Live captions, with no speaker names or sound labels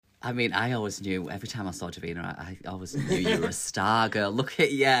I mean, I always knew, every time I saw Davina, I always knew you were a star, girl. Look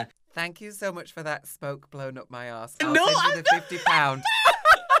at you. Thank you so much for that smoke blown up my arse. No, I'll send you the £50. I'm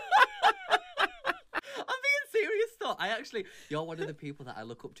being serious though. You're one of the people that I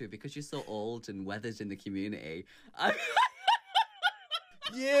look up to because you're so old and weathered in the community.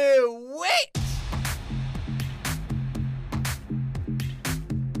 You witch!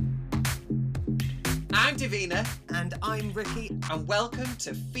 I'm Davina. And I'm Ricky, And welcome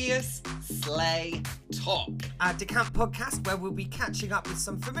to Fierce Slay Talk. our Decamp podcast where we'll be catching up with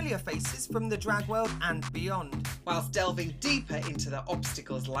some familiar faces from the drag world and beyond. Whilst delving deeper into the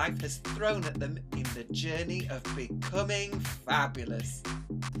obstacles life has thrown at them in the journey of becoming fabulous.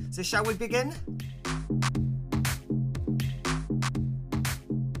 So shall we begin?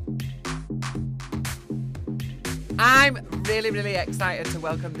 I'm really excited to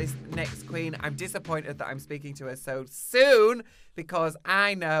welcome this next queen. I'm disappointed that I'm speaking to her so soon because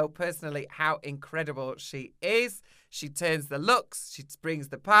I know personally how incredible she is. She turns the looks, she brings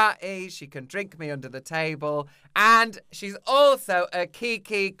the party, she can drink me under the table, and she's also a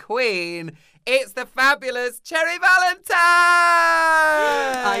Kiki queen. It's the fabulous Cherry Valentine!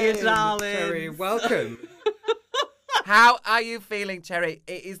 Hiya, darling. Cherry, welcome. How are you feeling, Cherry?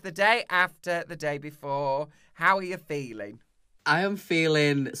 It is the day after the day before. How are you feeling? I am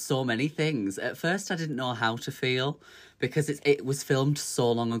feeling so many things. At first, I didn't know how to feel because it was filmed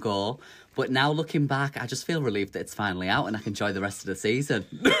so long ago. But now looking back, I just feel relieved that it's finally out and I can enjoy the rest of the season.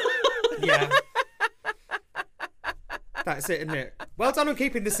 Yeah. That's it, isn't it? Well done on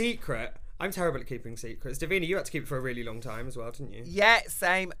keeping the secret. I'm terrible at keeping secrets. Davina, you had to keep it for a really long time as well, didn't you? Yeah,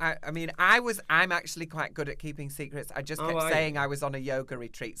 same. I'm actually quite good at keeping secrets. I just kept saying I was on a yoga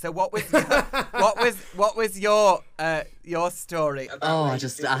retreat. So what was your story?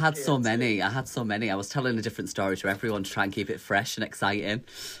 I had so many. I was telling a different story to everyone to try and keep it fresh and exciting.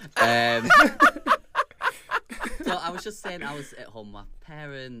 So I was just saying I was at home with my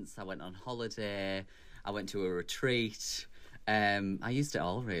parents. I went on holiday. I went to a retreat. I used it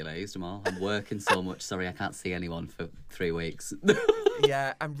all, really. I used them all. I'm working so much. Sorry, I can't see anyone for 3 weeks.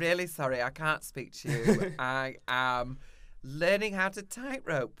 Yeah, I'm really sorry. I can't speak to you. I am learning how to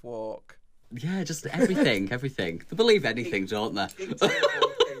tightrope walk. Yeah, just everything. They believe anything, don't they?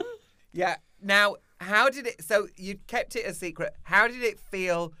 Yeah. Now, so you kept it a secret. How did it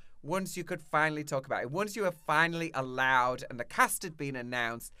feel once you could finally talk about it? Once you were finally allowed and the cast had been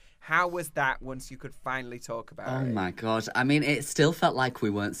announced, how was that once you could finally talk about it? Oh my God. I mean, it still felt like we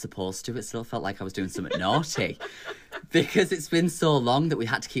weren't supposed to. It still felt like I was doing something naughty because it's been so long that we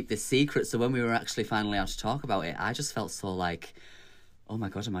had to keep this secret. So when we were actually finally out to talk about it, I just felt so like, oh my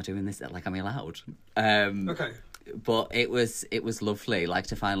God, am I doing this? Like, am I allowed? Okay. But it was lovely, like,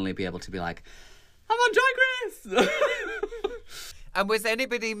 to finally be able to be like, I'm on Drag Race! And was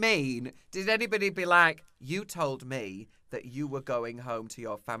anybody mean? Did anybody be like, you told me that you were going home to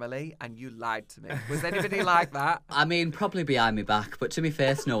your family and you lied to me? Was anybody like that? I mean, probably behind my back, but to my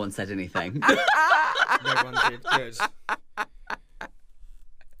face, no one said anything. No one did. Good.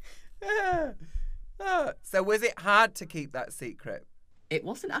 So was it hard to keep that secret? It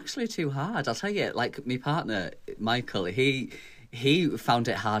wasn't actually too hard. I'll tell you, like, my partner, Michael, he found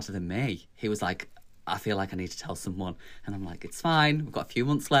it harder than me. He was like, I feel like I need to tell someone. And I'm like, it's fine. We've got a few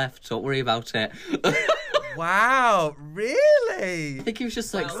months left. Don't worry about it. Wow, really? I think he was just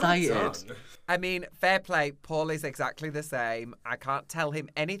so excited. I mean, fair play. Paul is exactly the same. I can't tell him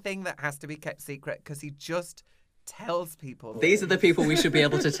anything that has to be kept secret because he just tells people. These are the people we should be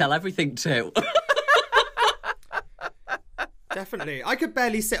able to tell everything to. Definitely. I could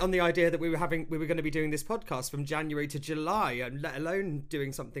barely sit on the idea that we were going to be doing this podcast from January to July, and let alone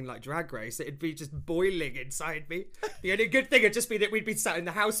doing something like Drag Race. It'd be just boiling inside me. The only good thing would just be that we'd be sat in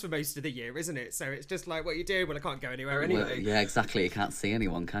the house for most of the year, isn't it? So it's just like, what are you doing? Well, I can't go anywhere anyway. Well, yeah, exactly. You can't see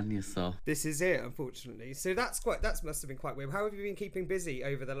anyone, can you? So This is it, unfortunately. So that must have been quite weird. How have you been keeping busy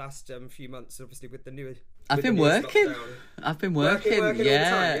over the last few months, obviously, with the new... I've been working. Working all the time,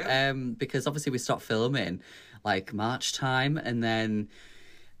 yeah? Because obviously we stopped filming like March time, and then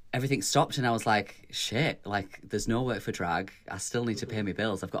everything stopped, and I was like, shit, like, there's no work for drag. I still need to pay my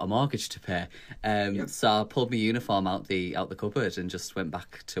bills. I've got a mortgage to pay. So I pulled my uniform out the cupboard and just went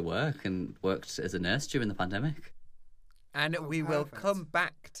back to work and worked as a nurse during the pandemic. And we will come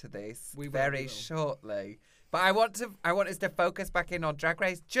back to this very shortly. But I want us to focus back in on Drag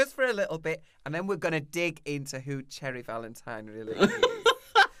Race just for a little bit, and then we're going to dig into who Cherry Valentine really is.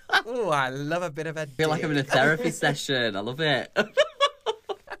 Oh, I love a bit of a I feel like I'm in a therapy session. I love it.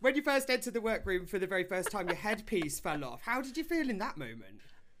 When you first entered the workroom for the very first time, your headpiece fell off. How did you feel in that moment?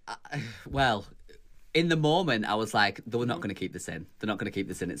 Well, in the moment, I was like, they're not going to keep this in. They're not going to keep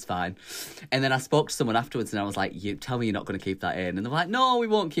this in. It's fine. And then I spoke to someone afterwards and I was like, you tell me you're not going to keep that in. And they were like, no, we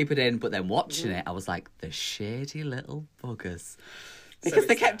won't keep it in. But then watching it, I was like, the shady little buggers. Because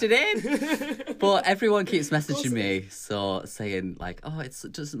they kept it in. But everyone keeps messaging me, so saying like, oh, it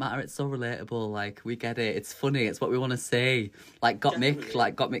doesn't matter. It's so relatable. Like, we get it. It's funny. It's what we want to see. Like,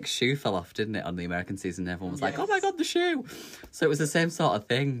 Gottmik's shoe fell off, didn't it, on the American season? Everyone was like, oh my God, the shoe. So it was the same sort of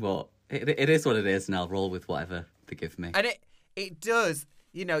thing, but it is what it is, and I'll roll with whatever they give me. And it does.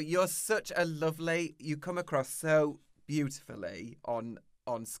 You know, you're such a lovely. You come across so beautifully on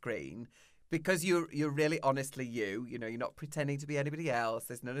screen because you're really honestly you. You know, you're not pretending to be anybody else.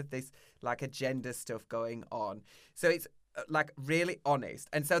 There's none of this like agenda stuff going on. So it's like really honest.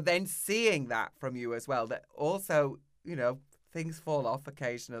 And so then seeing that from you as well, that also, you know, things fall off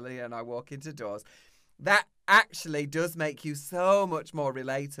occasionally, and I walk into doors. That actually does make you so much more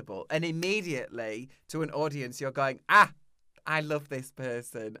relatable. And immediately to an audience, you're going, I love this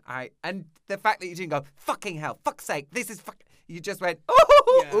person. And the fact that you didn't go, fucking hell, fuck's sake, this is you just went,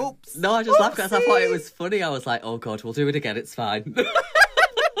 oops. No, I just laughed because I thought it was funny. I was like, oh God, we'll do it again. It's fine.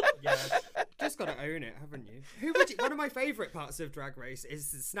 Yeah, just got to own it, haven't you? One of my favourite parts of Drag Race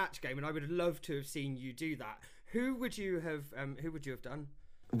is the Snatch Game, and I would love to have seen you do that. Who would you have done?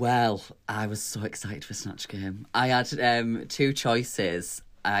 Well, I was so excited for Snatch Game. I had two choices.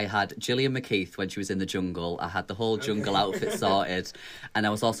 I had Gillian McKeith when she was in the jungle. I had the whole jungle outfit sorted. And I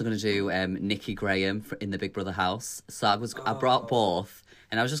was also going to do Nikki Graham in the Big Brother house. So I brought both,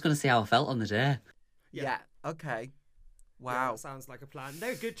 and I was just going to see how I felt on the day. Yeah, okay. Wow. Yeah, that sounds like a plan.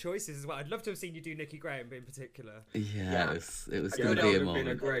 They're good choices as well. I'd love to have seen you do Nikki Graham in particular. Yeah. It was going to be a moment. Been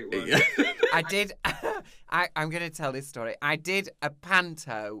a great one. I did. I'm going to tell this story. I did a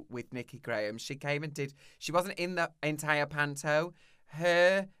panto with Nikki Graham. She came and did. She wasn't in the entire panto.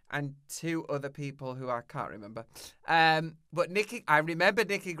 Her and two other people who I can't remember. But I remember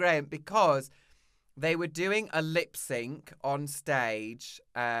Nikki Graham because they were doing a lip sync on stage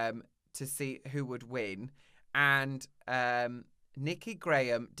to see who would win. And Nikki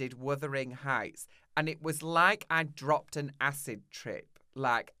Graham did Wuthering Heights. And it was like I dropped an acid trip.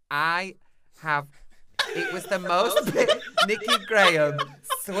 Like it was the most Nikki Graham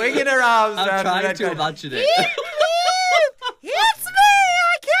swinging her arms around. I'm trying to imagine it. It's me!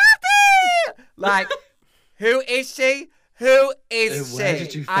 I killed it! Like, who is she? Who is Where she?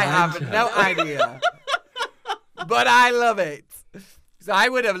 did you I find have her? no idea. But I love it. So I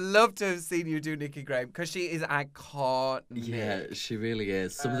would have loved to have seen you do Nikki Graham because she is iconic. Yeah, she really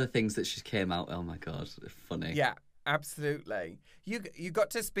is. Some of the things that she came out, oh my God, funny. Yeah, absolutely. You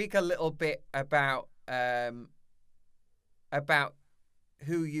got to speak a little bit about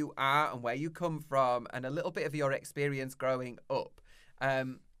who you are and where you come from and a little bit of your experience growing up.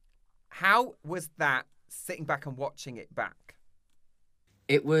 How was that sitting back and watching it back?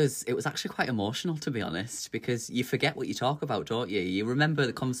 It was actually quite emotional, to be honest, because you forget what you talk about, don't you? You remember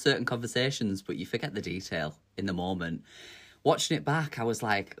the certain conversations, but you forget the detail in the moment. Watching it back, I was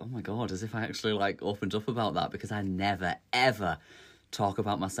like, oh my God, as if I actually like opened up about that, because I never, ever talk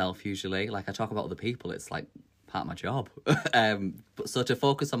about myself usually. Like, I talk about other people. It's like part of my job. But so to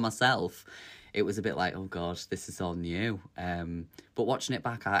focus on myself, it was a bit like, oh God, this is all new. But watching it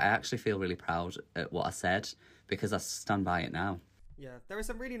back, I actually feel really proud at what I said because I stand by it now. Yeah, there are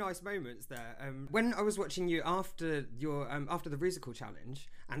some really nice moments there. When I was watching you after your after the Rusical challenge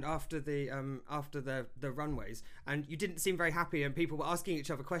and after the runways, and you didn't seem very happy, and people were asking each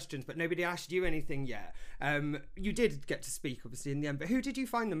other questions, but nobody asked you anything yet. You did get to speak, obviously, in the end. But who did you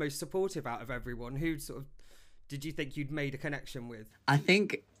find the most supportive out of everyone? Who sort of did you think you'd made a connection with? I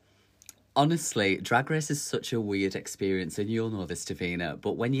think, honestly, Drag Race is such a weird experience, and you'll know this, Davina,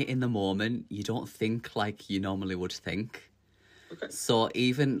 but when you're in the moment, you don't think like you normally would think. Okay. So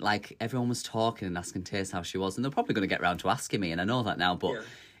even, like, everyone was talking and asking Taste how she was, and they're probably going to get around to asking me, and I know that now, but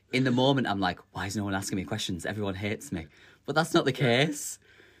in the moment, I'm like, why is no one asking me questions? Everyone hates me. But that's not the case.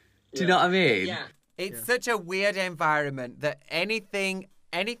 Do you know what I mean? Yeah. It's such a weird environment that anything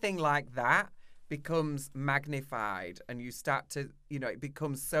like that becomes magnified, and you start to, it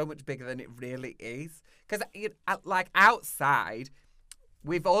becomes so much bigger than it really is. Because, like, outside,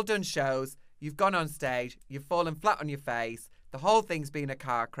 we've all done shows, you've gone on stage, you've fallen flat on your face, the whole thing's been a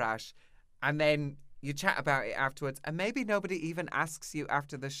car crash, and then you chat about it afterwards, and maybe nobody even asks you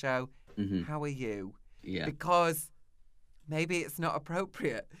after the show, how are you? Yeah. Because maybe it's not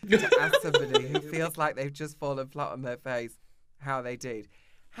appropriate to ask somebody who feels like they've just fallen flat on their face how they did.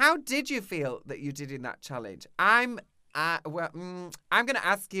 How did you feel that you did in that challenge? I'm going to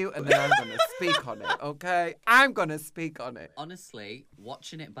ask you, and then I'm going to speak on it, okay? I'm going to speak on it. Honestly,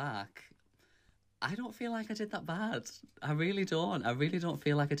 watching it back, I don't feel like I did that bad. I really don't. I really don't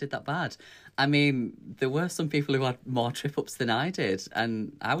feel like I did that bad. I mean, there were some people who had more trip-ups than I did,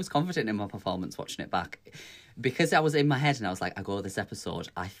 and I was confident in my performance watching it back. Because I was in my head and I was like, I go this episode,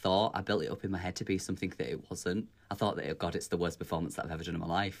 I thought I built it up in my head to be something that it wasn't. I thought that, God, it's the worst performance that I've ever done in my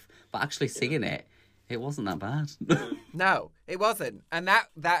life. But actually seeing it, it wasn't that bad. No, it wasn't. And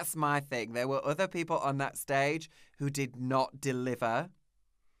that's my thing. There were other people on that stage who did not deliver.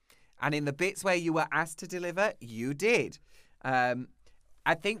 And in the bits where you were asked to deliver, you did. I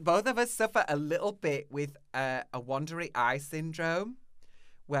think both of us suffer a little bit with a watery eye syndrome,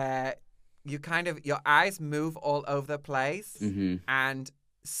 where you kind of, your eyes move all over the place. Mm-hmm. And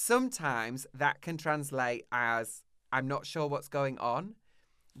sometimes that can translate as, I'm not sure what's going on.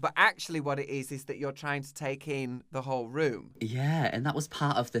 But actually what it is that you're trying to take in the whole room. Yeah, and that was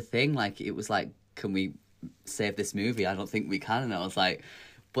part of the thing. Like, it was like, can we save this movie? I don't think we can. And I was like,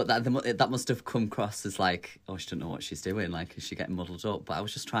 but that must have come across as like, oh, she doesn't know what she's doing. Like, is she getting muddled up? But I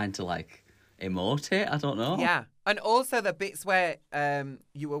was just trying to like emote it. I don't know. Yeah. And also the bits where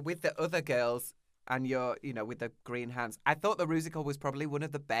you were with the other girls and you're, with the green hands. I thought the musical was probably one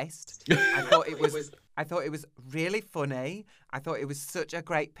of the best. I thought it was really funny. I thought it was such a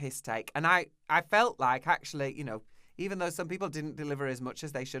great piss take. And I felt like actually, even though some people didn't deliver as much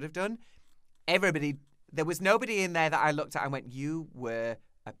as they should have done, there was nobody in there that I looked at and went, you were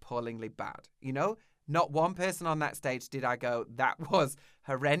appallingly bad. Not one person on that stage did I go, that was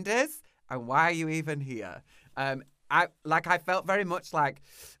horrendous. And why are you even here? I felt very much like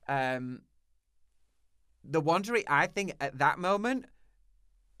the Wandery eye thing at that moment.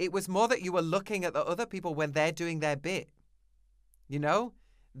 It was more that you were looking at the other people when they're doing their bit.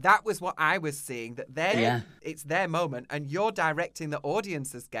 That was what I was seeing. That it's their moment, and you're directing the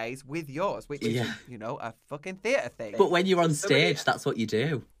audience's gaze with yours, which is a fucking theatre thing. But when you're on stage, that's what you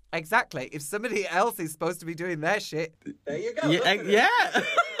do. Exactly. If somebody else is supposed to be doing their shit, There you go. Yeah.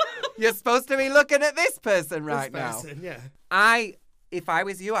 you're supposed to be looking at this person right now. Yeah. If I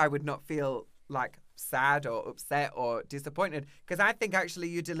was you, I would not feel like sad or upset or disappointed, because I think actually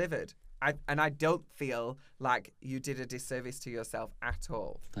you delivered. I don't feel like you did a disservice to yourself at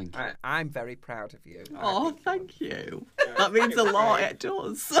all. Thank you. I'm very proud of you. Oh, thank you. That means a lot. It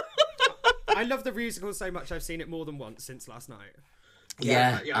does. I love the musical so much. I've seen it more than once since last night.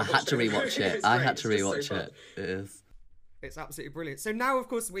 Yeah, I I had to rewatch it. It's I great. had to It's just rewatch so it. It is. It's absolutely brilliant. So now, of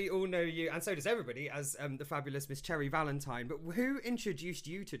course, we all know you, and so does everybody, as the fabulous Miss Cherry Valentine. But who introduced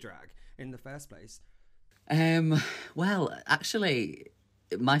you to drag in the first place? Well, actually,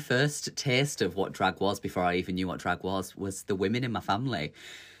 my first taste of what drag was before I even knew what drag was the women in my family.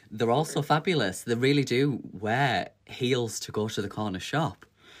 They're all so fabulous. They really do wear heels to go to the corner shop.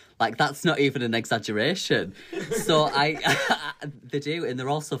 Like, that's not even an exaggeration. So they do, and they're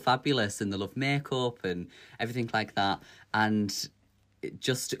all so fabulous, and they love makeup and everything like that. And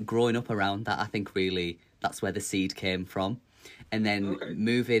just growing up around that, I think really that's where the seed came from. And then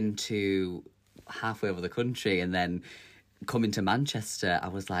moving to halfway over the country and then coming to Manchester, I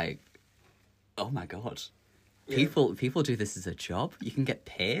was like, oh my God. People do this as a job? You can get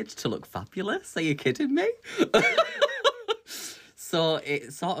paid to look fabulous? Are you kidding me? So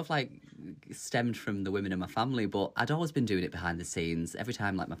it sort of like stemmed from the women in my family, but I'd always been doing it behind the scenes. Every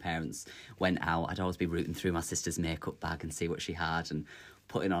time like my parents went out, I'd always be rooting through my sister's makeup bag and see what she had and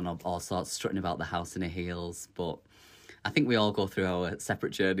putting on all sorts, strutting about the house in her heels. But I think we all go through our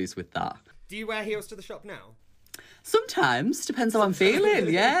separate journeys with that. Do you wear heels to the shop now? Sometimes, depends how I'm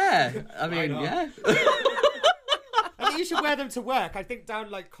feeling, yeah. I mean, yeah. I think you should wear them to work. I think down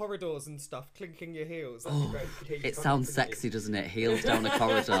like corridors and stuff, clinking your heels. That'd be great. You could hear you It coming, sounds couldn't you? sexy, doesn't it? Heels down a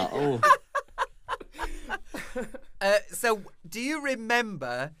corridor. Oh. So, do you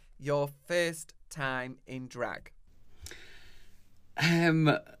remember your first time in drag?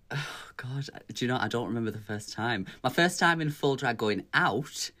 Oh God, do you know, I don't remember the first time. My first time in full drag going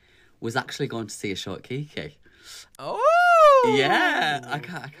out was actually going to see a show at Kiki. Oh! Yeah, I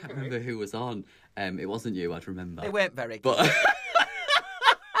can't remember who was on. It wasn't you, I'd remember. They weren't very good. But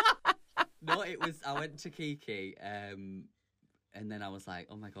no, it was. I went to Kiki, and then I was like,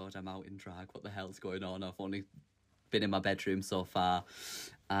 "Oh my God, I'm out in drag. What the hell's going on? I've only been in my bedroom so far."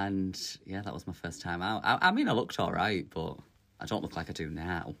 And yeah, that was my first time out. I mean, I looked all right, but I don't look like I do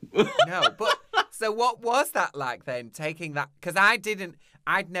now. No, but so what was that like then, taking that? Because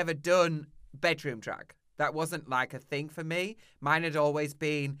I'd never done bedroom drag. That wasn't like a thing for me. Mine had always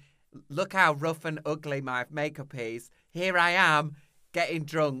been, look how rough and ugly my makeup is. Here I am getting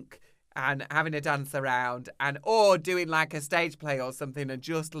drunk and having a dance around or doing like a stage play or something and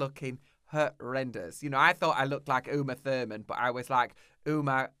just looking horrendous. I thought I looked like Uma Thurman, but I was like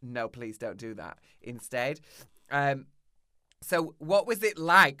Uma, no, please don't do that instead. So what was it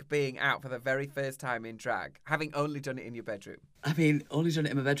like being out for the very first time in drag, having only done it in your bedroom? I mean, only done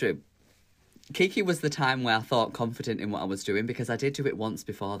it in my bedroom. Kiki was the time where I thought confident in what I was doing, because I did do it once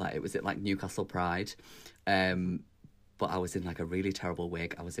before that. It was at like Newcastle Pride. But I was in like a really terrible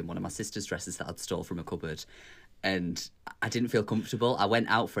wig. I was in one of my sister's dresses that I'd stole from a cupboard. And I didn't feel comfortable. I went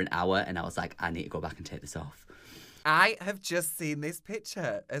out for an hour and I was like, I need to go back and take this off. I have just seen this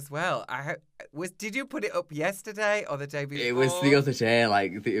picture as well. Did you put it up yesterday or the day before? It was the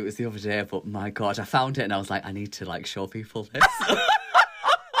other day, but my God, I found it and I was like, I need to like show people this.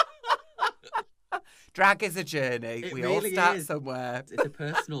 Drag is a journey. It we really all start is. somewhere. It's a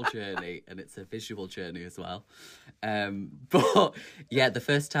personal journey and it's a visual journey as well. But yeah, the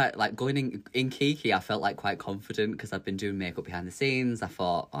first time, like going in Kiki, I felt like quite confident because I'd been doing makeup behind the scenes. I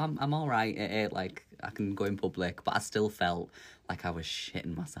thought, I'm all right at it. Like I can go in public, but I still felt like I was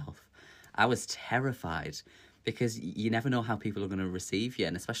shitting myself. I was terrified because you never know how people are going to receive you,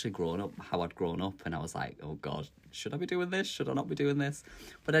 and especially growing up, how I'd grown up, and I was like, oh God, should I be doing this? Should I not be doing this?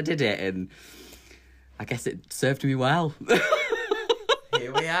 But I did it, and I guess it served me well.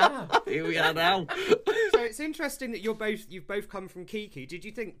 Here we are. Here we are now. So it's interesting that you've both come from Kiki. Did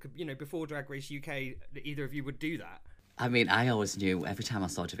you think, before Drag Race UK, that either of you would do that? I mean, I always knew, every time I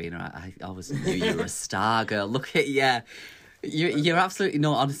saw Davina, I always knew you were a star, girl. Look at you. You're absolutely,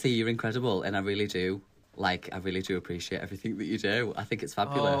 no, honestly, you're incredible. And I really do appreciate everything that you do. I think it's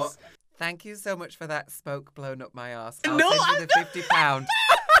fabulous. Oh, thank you so much for that smoke blown up my arse. No, I'll send you the £50.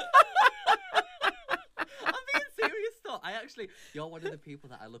 You're one of the people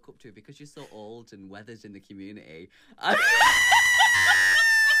that I look up to because you're so old and weathered in the community.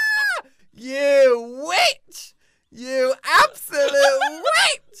 You witch! You absolute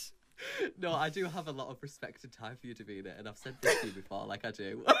witch! No, I do have a lot of respect and time for you, Davina, and I've said this to you before, like I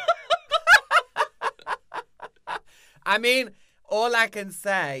do. I mean, all I can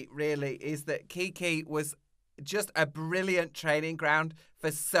say, really, is that Kiki was just a brilliant training ground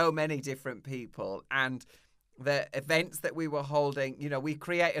for so many different people, and the events that we were holding, we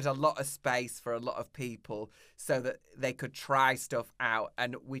created a lot of space for a lot of people so that they could try stuff out.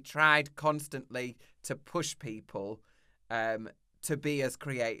 And we tried constantly to push people to be as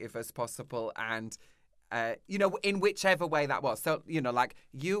creative as possible. And, in whichever way that was. So, like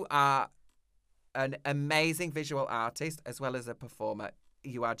you are an amazing visual artist as well as a performer.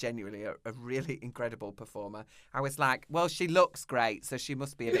 You are genuinely a really incredible performer. I was like, well, she looks great, so she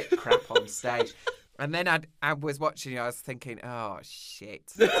must be a bit crap on stage. And then I was watching you, I was thinking, oh,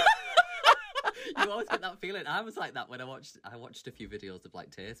 shit. You always get that feeling. I was like that when I watched a few videos of like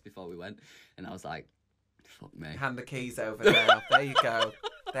Taste before we went, and I was like, fuck me. Hand the keys over now. There you go.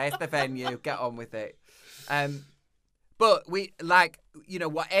 There's the venue. Get on with it. But we,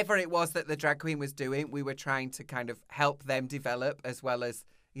 whatever it was that the drag queen was doing, we were trying to kind of help them develop as well as,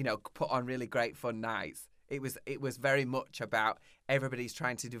 put on really great fun nights. It was very much about everybody's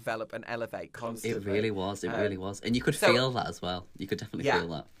trying to develop and elevate constantly. It really was. And you could feel that as well. You could definitely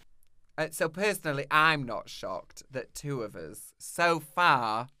feel that. So personally, I'm not shocked that two of us, so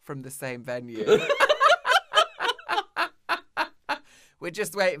far from the same venue, we're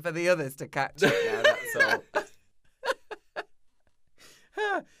just waiting for the others to catch up now, that's all.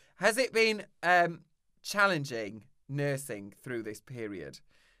 Has it been challenging nursing through this period?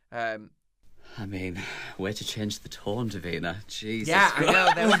 I mean, way to change the tone, Davina. Jesus. Yeah, I know.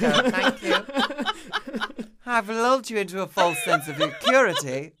 There we go. Thank you. I've lulled you into a false sense of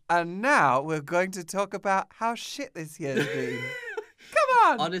security, and now we're going to talk about how shit this year's been. Come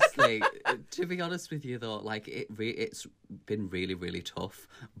on. Honestly, to be honest with you, though, like it's been really, really tough.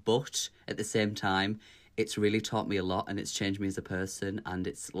 But at the same time, it's really taught me a lot, and it's changed me as a person, and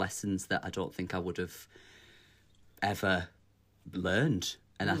it's lessons that I don't think I would have ever learned.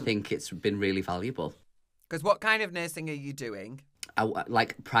 And I think it's been really valuable. Because what kind of nursing are you doing?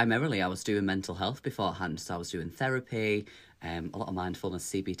 Primarily, I was doing mental health beforehand. So I was doing therapy, a lot of mindfulness,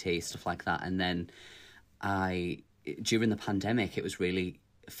 CBT, stuff like that. And then during the pandemic, it was really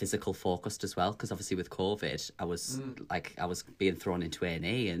physical focused as well. Because obviously with COVID, I was being thrown into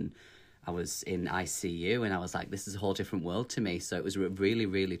A&E and I was in ICU. And I was like, this is a whole different world to me. So it was a really,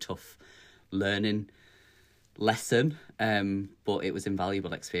 really tough learning lesson, but it was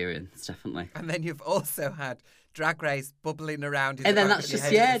invaluable experience, definitely. And then you've also had Drag Race bubbling around in and the then back that's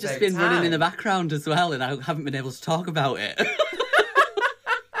of your head just at the been same running in time. the background as well, and I haven't been able to talk about it.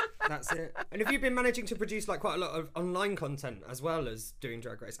 That's it. And have you been managing to produce like quite a lot of online content as well as doing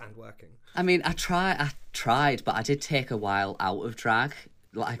Drag Race and working? I mean, I tried, but I did take a while out of drag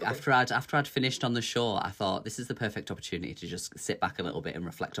like after I'd finished on the show, I thought this is the perfect opportunity to just sit back a little bit and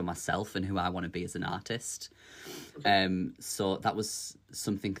reflect on myself and who I want to be as an artist. So that was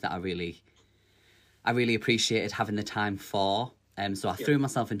something that I really appreciated having the time for. So I threw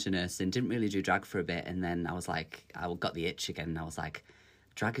myself into nursing, didn't really do drag for a bit, and then I was like, I got the itch again, and I was like,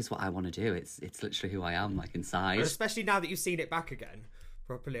 drag is what I want to do. It's literally who I am, like inside. Especially now that you've seen it back again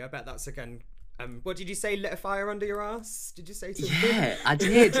properly. I bet that's again. What did you say? Lit a fire under your ass? Did you say something? Yeah, I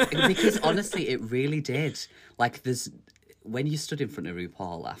did. Because honestly, it really did. Like, when you stood in front of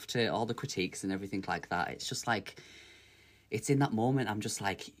RuPaul after all the critiques and everything like that, it's just like, it's in that moment, I'm just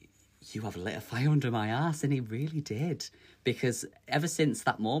like, you have lit a fire under my ass, and he really did. Because ever since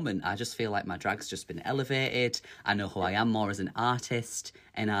that moment, I just feel like my drag's just been elevated. I know who I am more as an artist,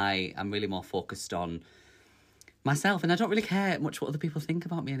 and I'm really more focused on myself, and I don't really care much what other people think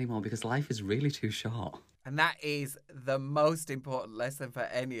about me anymore, because life is really too short. And that is the most important lesson for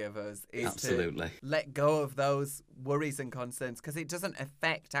any of us, is Absolutely. to let go of those worries and concerns, because it doesn't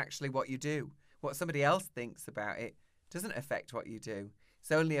affect actually what you do. What somebody else thinks about it doesn't affect what you do.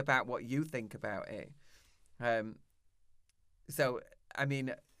 It's only about what you think about it. So, I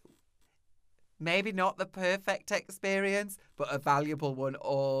mean, maybe not the perfect experience, but a valuable one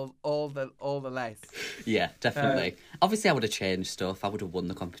all the less. Yeah, definitely. Obviously, I would have changed stuff. I would have won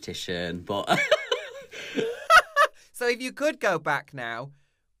the competition, but... So if you could go back now,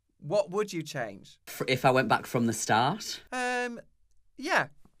 what would you change? If I went back from the start? Yeah.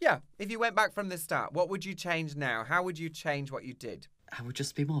 If you went back from the start, what would you change now? How would you change what you did? I would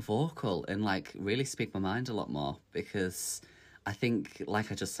just be more vocal and, like, really speak my mind a lot more, because I think,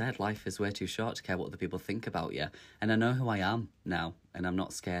 like I just said, life is way too short to care what other people think about you. And I know who I am now, and I'm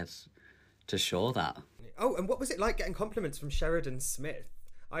not scared to show that. Oh, and what was it like getting compliments from Sheridan Smith?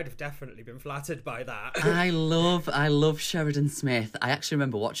 I'd have definitely been flattered by that. I love Sheridan Smith. I actually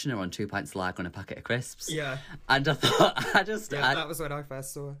remember watching her on 2 Pints of Lager and a Packet of Crisps. Yeah. And I thought, that was when I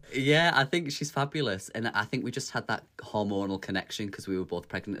first saw her. Yeah, I think she's fabulous. And I think we just had that hormonal connection because we were both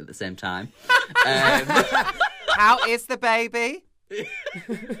pregnant at the same time. How is the baby?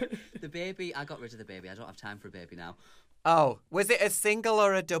 The baby, I got rid of the baby. I don't have time for a baby now. Oh, was it a single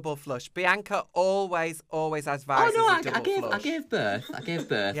or a double flush? Bianca always advises a double flush. I gave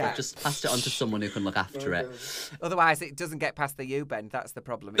birth. Yeah. I've just passed it on to someone who can look after it. Otherwise, it doesn't get past the U-bend. That's the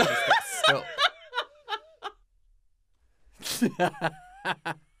problem. It just gets stuck.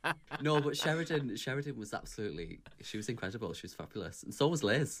 No, but Sheridan was she was incredible. She was fabulous. And so was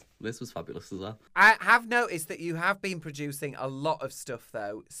Liz. Liz was fabulous as well. I have noticed that you have been producing a lot of stuff,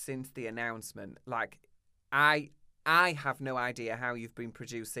 though, since the announcement. Like, I have no idea how you've been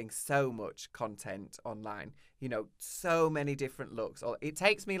producing so much content online. You know, so many different looks. It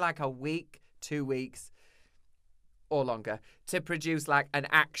takes me like a week, 2 weeks, or longer to produce like an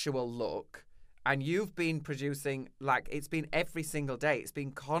actual look. And you've been producing, like, it's been every single day. It's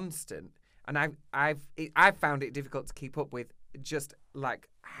been constant. And I've found it difficult to keep up with, just like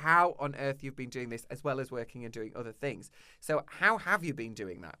how on earth you've been doing this, as well as working and doing other things. So how have you been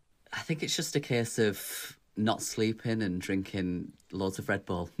doing that? I think it's just a case of not sleeping and drinking loads of Red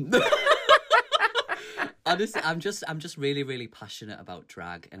Bull. Honestly, I'm just really, really passionate about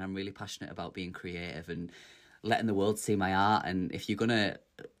drag, and I'm really passionate about being creative and letting the world see my art. And if you're gonna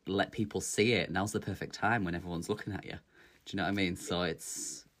let people see it, now's the perfect time when everyone's looking at you. Do you know what I mean? So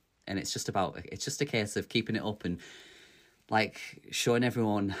it's just a case of keeping it up and like showing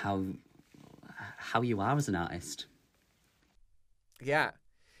everyone how you are as an artist. Yeah.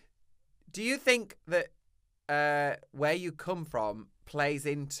 Do you think that where you come from plays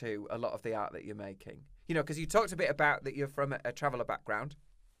into a lot of the art that you're making? You know, because you talked a bit about that you're from a traveller background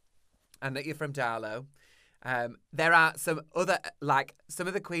and that you're from Darlow. There are some of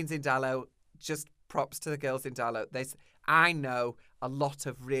the queens in Darlow, just props to the girls in Darlow. I know a lot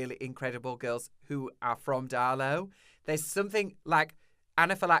of really incredible girls who are from Darlow. There's something like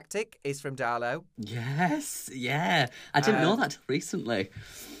Anaphylactic is from Darlow. Yes, yeah. I didn't know that till recently.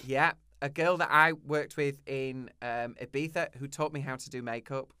 Yeah. A girl that I worked with in Ibiza who taught me how to do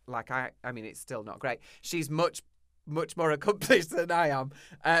makeup. Like, I mean, it's still not great. She's much, much more accomplished than I am.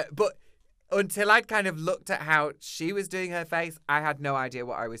 But until I'd kind of looked at how she was doing her face, I had no idea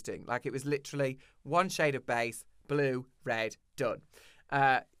what I was doing. Like, it was literally one shade of base, blue, red, done.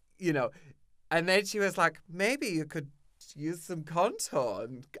 You know, and then she was like, maybe you could use some contour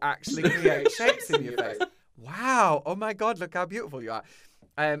and actually create shapes in your face. Wow. Oh my God, look how beautiful you are.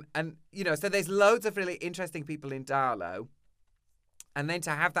 And, you know, so there's loads of really interesting people in Darlow. And then to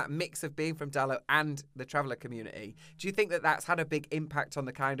have that mix of being from Darlow and the traveller community, do you think that that's had a big impact on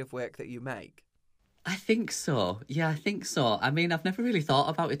the kind of work that you make? I think so. Yeah, I think so. I mean, I've never really thought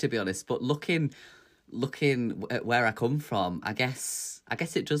about it, to be honest, but looking at where I come from, I guess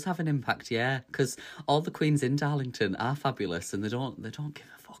it does have an impact, yeah, because all the queens in Darlington are fabulous, and they don't give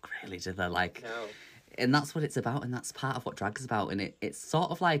a fuck, really, do they? Like, No. and that's what it's about, and that's part of what drag is about, and it's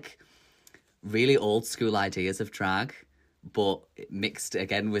sort of like really old school ideas of drag, but mixed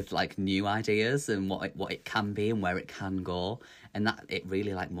again with like new ideas and what it can be and where it can go, and that it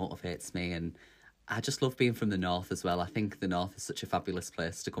really like motivates me. And I just love being from the north as well. I think the north is such a fabulous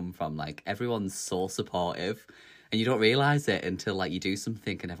place to come from. Like, everyone's so supportive, and you don't realise it until like you do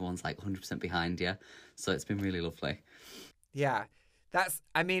something and everyone's like 100% behind you. So it's been really lovely. Yeah,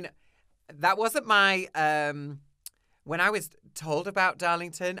 I mean, that wasn't my, when I was told about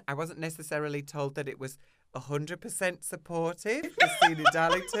Darlington, I wasn't necessarily told that it was 100% supportive, the scene in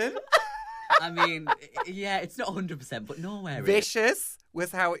Darlington. I mean, yeah, it's not 100%, but nowhere is. Vicious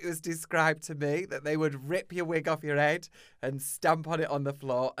was how it was described to me, that they would rip your wig off your head and stamp on it on the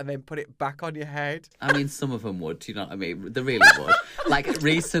floor and then put it back on your head. I mean, some of them would, do you know what I mean? They really would. Like,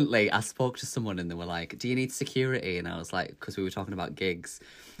 recently, I spoke to someone and they were like, do you need security? And I was like, because we were talking about gigs.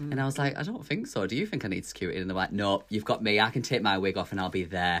 And I was like, I don't think so. Do you think I need security? And they're like, no, you've got me. I can take my wig off and I'll be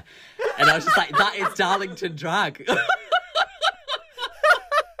there. And I was just like, that is Darlington drag.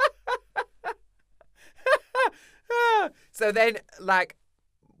 So then, like,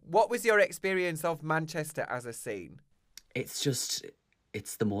 what was your experience of Manchester as a scene? It's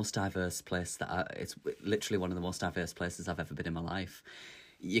the most diverse place it's literally one of the most diverse places I've ever been in my life.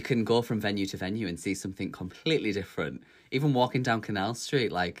 You can go from venue to venue and see something completely different. Even walking down Canal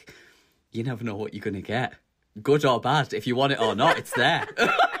Street, like, you never know what you're going to get. Good or bad, if you want it or not, it's there.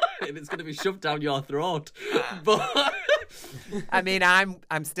 And it's going to be shoved down your throat. But I mean,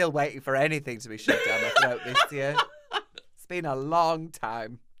 I'm still waiting for anything to be shoved down my throat this year. It's been a long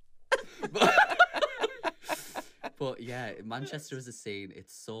time. But yeah, Manchester as a scene,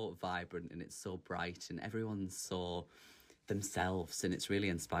 it's so vibrant and it's so bright and everyone's so themselves, and it's really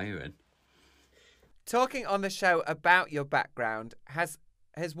inspiring. Talking on the show about your background, has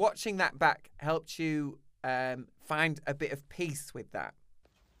watching that back helped you find a bit of peace with that?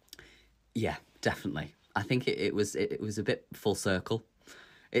 Yeah, definitely. I think it was a bit full circle.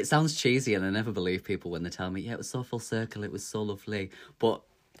 It sounds cheesy, and I never believe people when they tell me, yeah, it was so full circle, it was so lovely, but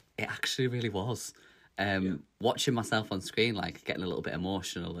it actually really was. Watching myself on screen, like, getting a little bit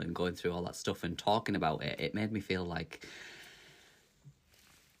emotional and going through all that stuff and talking about it, it made me feel like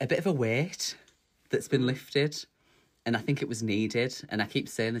a bit of a weight that's been lifted, and I think it was needed. And I keep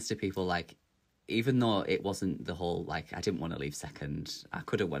saying this to people, like, even though it wasn't the whole, like, I didn't want to leave second, I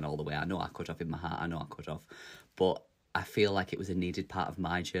could have went all the way, I know I could have in my heart, I know I could have, but I feel like it was a needed part of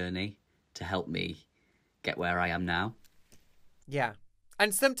my journey to help me get where I am now. Yeah.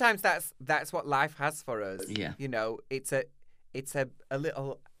 And sometimes that's what life has for us. Yeah. You know, it's a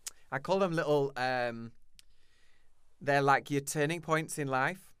little, I call them little, they're like your turning points in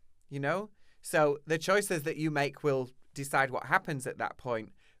life, you know? So the choices that you make will decide what happens at that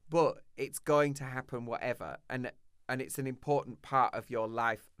point, but it's going to happen whatever. And it's an important part of your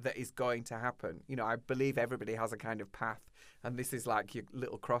life that is going to happen. You know, I believe everybody has a kind of path, and this is like your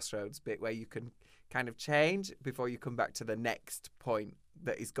little crossroads bit where you can kind of change before you come back to the next point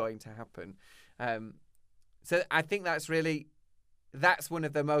that is going to happen. So I think that's one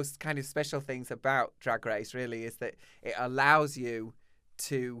of the most kind of special things about Drag Race, really, is that it allows you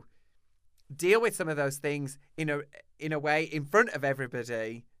to deal with some of those things in a way in front of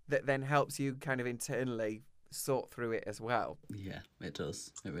everybody that then helps you kind of internally sort through it as well. Yeah, it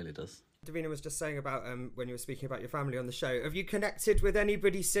does. It really does. Davina was just saying about when you were speaking about your family on the show. Have you connected with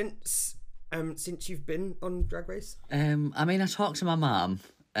anybody since you've been on Drag Race? I mean, I talked to my mum,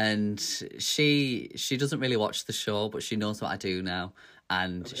 and she doesn't really watch the show, but she knows what I do now,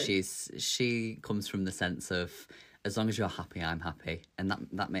 and Okay. she comes from the sense of, as long as you're happy, I'm happy, and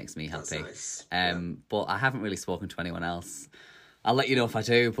that makes me happy. That's nice. But I haven't really spoken to anyone else. I'll let you know if I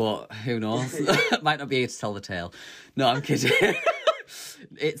do, but who knows? Might not be able to tell the tale. No, I'm kidding.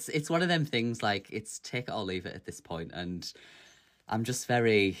 It's one of them things, like, it's take it or leave it at this point, and I'm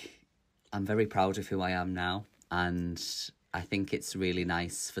very proud of who I am now, and I think it's really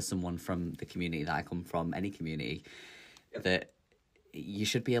nice for someone from the community that I come from, any community, that you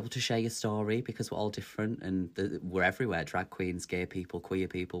should be able to share your story, because we're all different, and we're everywhere. Drag queens, gay people, queer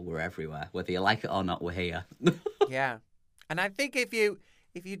people, we're everywhere. Whether you like it or not, we're here. Yeah. And I think if you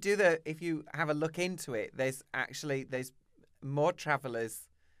have a look into it, there's more travellers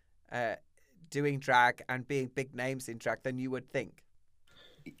doing drag and being big names in drag than you would think.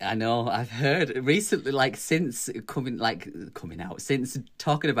 I know, I've heard recently, like, since coming out, since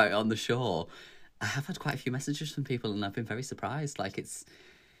talking about it on the show, I have had quite a few messages from people, and I've been very surprised. Like it's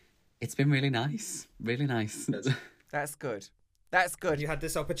been really nice, really nice. That's good. That's good. You had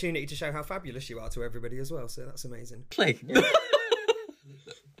this opportunity to show how fabulous you are to everybody as well, so that's amazing.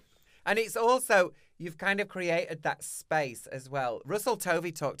 And it's also, you've kind of created that space as well. Russell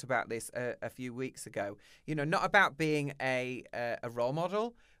Tovey talked about this a few weeks ago. You know, not about being a role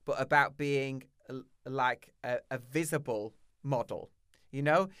model, but about being like a visible model. You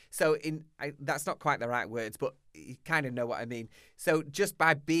know, so that's not quite the right words, but you kind of know what I mean. So just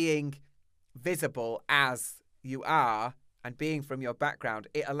by being visible as you are and being from your background,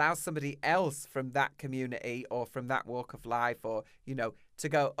 it allows somebody else from that community or from that walk of life, or, you know, to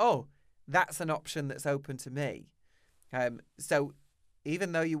go, oh, that's an option that's open to me. So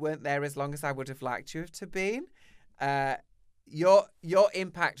even though you weren't there as long as I would have liked you to been, your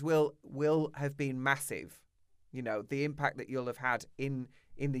impact will have been massive. You know, the impact that you'll have had in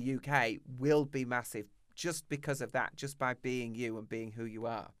the UK will be massive just because of that, just by being you and being who you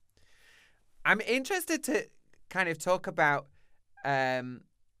are. I'm interested to kind of talk about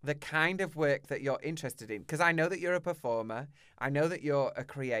the kind of work that you're interested in, because I know that you're a performer. I know that you're a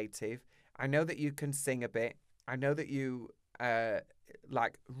creative. I know that you can sing a bit. I know that you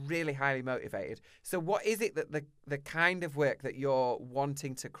like really highly motivated. So what is it that the kind of work that you're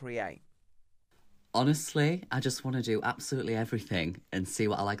wanting to create? Honestly, I just want to do absolutely everything and see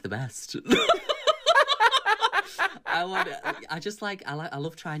what I like the best. I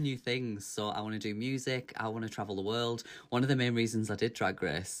love trying new things. So I want to do music. I want to travel the world. One of the main reasons I did Drag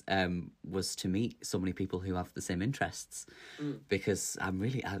Race was to meet so many people who have the same interests. Because I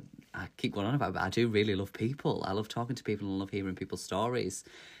keep going on about it, but I do really love people. I love talking to people and love hearing people's stories.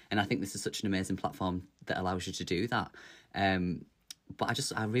 And I think this is such an amazing platform that allows you to do that.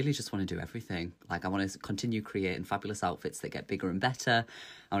 But I really just want to do everything. Like, I want to continue creating fabulous outfits that get bigger and better.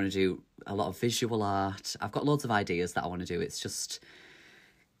 I want to do a lot of visual art. I've got loads of ideas that I want to do. It's just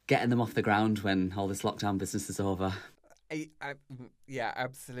getting them off the ground when all this lockdown business is over. Yeah,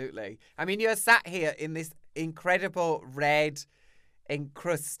 absolutely. I mean, you're sat here in this incredible red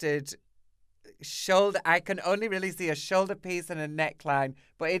encrusted shoulder. I can only really see a shoulder piece and a neckline,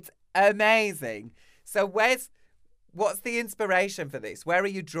 but it's amazing. So what's the inspiration for this? Where are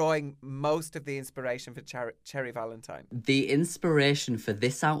you drawing most of the inspiration for Cherry Valentine? The inspiration for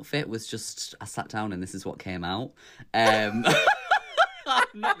this outfit was just, I sat down and this is what came out. I'm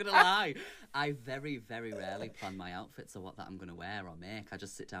not going to lie. I very, very rarely plan my outfits or what that I'm going to wear or make. I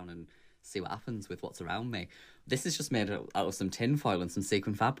just sit down and see what happens with what's around me. This is just made out of some tin foil and some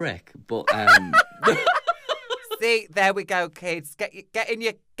sequin fabric. But see, there we go, kids. Get in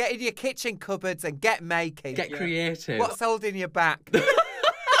your kitchen cupboards and get making. Get creative. What's holding you back?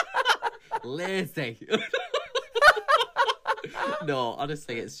 Lazy. No,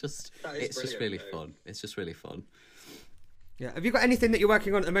 honestly, it's just really fun. It's just really fun. Yeah. Have you got anything that you're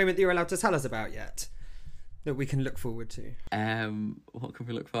working on at the moment that you're allowed to tell us about yet, that we can look forward to? What can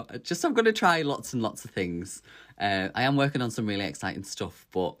we look for? I'm going to try lots and lots of things. I am working on some really exciting stuff,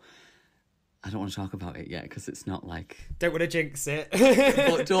 but I don't want to talk about it yet because it's not like... Don't want to jinx it.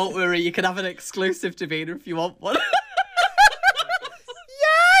 But don't worry, you can have an exclusive, Davina, if you want one.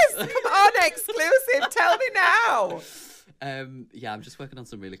 Yes! Come on, exclusive. Tell me now. Yeah, I'm just working on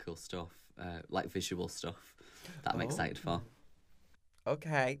some really cool stuff, like visual stuff that I'm excited for.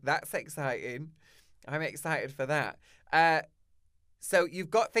 Okay, that's exciting. I'm excited for that. So you've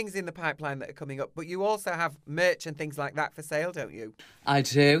got things in the pipeline that are coming up, but you also have merch and things like that for sale, don't you? I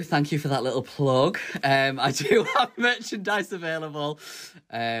do. Thank you for that little plug. I do have merchandise available.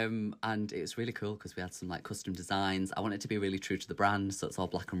 And it was really cool because we had some like custom designs. I want it to be really true to the brand, so it's all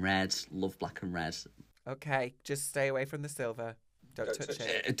black and red. Love black and red. Okay, just stay away from the silver. Don't touch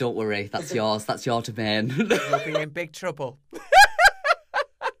it. Don't worry, that's yours. That's your domain. You'll be in big trouble.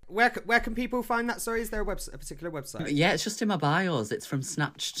 Where can people find that? Sorry, is there a particular website? Yeah, it's just in my bios. It's from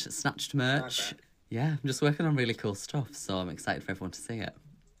Snatched merch. Okay. Yeah, I'm just working on really cool stuff, so I'm excited for everyone to see it.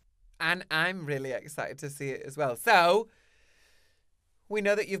 And I'm really excited to see it as well. So, we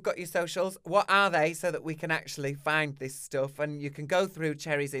know that you've got your socials. What are they so that we can actually find this stuff? And you can go through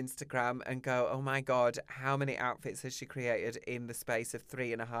Cherry's Instagram and go, oh my God, how many outfits has she created in the space of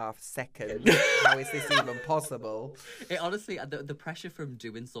 3.5 seconds? How is this even possible? It honestly, the pressure from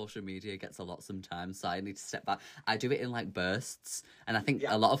doing social media gets a lot sometimes, so I need to step back. I do it in like bursts, and I think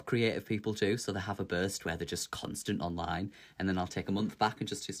a lot of creative people do, so they have a burst where they're just constant online, and then I'll take a month back and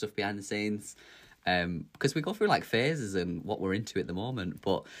just do stuff behind the scenes. Because we go through like phases and what we're into at the moment,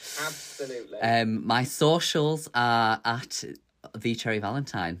 but absolutely. My socials are at the Cherry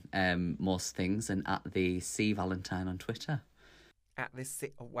Valentine, most things, and at the C Valentine on Twitter. At this,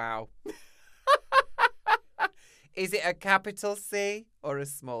 wow. Is it a capital C or a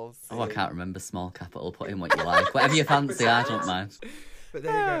small C? Oh, I can't remember small capital. Put in what you like. Whatever you fancy, I don't mind. But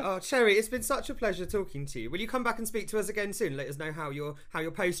there you go. Oh, Cherry, it's been such a pleasure talking to you. Will you come back and speak to us again soon? Let us know how your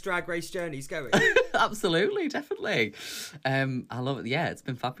post drag race journey's going. Absolutely, definitely. I love it. Yeah, it's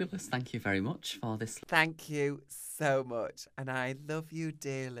been fabulous. Thank you very much for this. Thank you so much, and I love you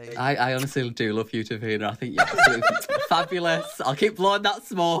dearly. I honestly do love you, Davina. I think you're absolutely fabulous. I'll keep blowing that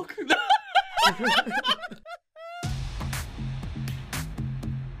smoke.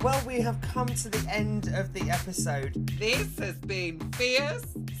 Well, we have come to the end of the episode. This has been Fierce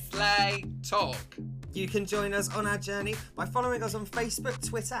Slay Talk. You can join us on our journey by following us on Facebook,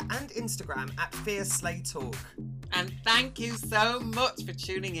 Twitter and Instagram at Fierce Slay Talk. And thank you so much for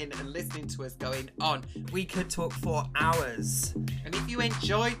tuning in and listening to us going on. We could talk for hours. And if you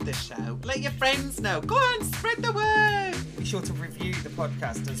enjoyed the show, let your friends know. Go on, spread the word. Be sure to review the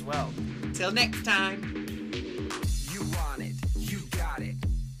podcast as well. Till next time. You want it, you got it.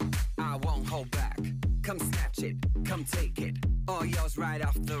 I won't hold back. Come snatch it, come take it. All yours right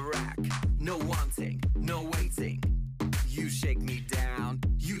off the rack. No wanting, no waiting. You shake me down,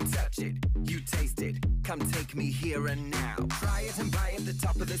 you touch it, you taste it. Come take me here and now. Try it and buy at the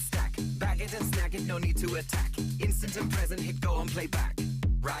top of the stack. Bag it and snag it, no need to attack. Instant and present hit, go and play back.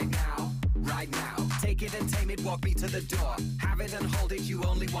 Right now, right now. Take it and tame it, walk me to the door. Have it and hold it, you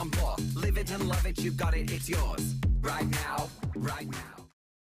only want more. Live it and love it, you got it, it's yours. Right now, right now.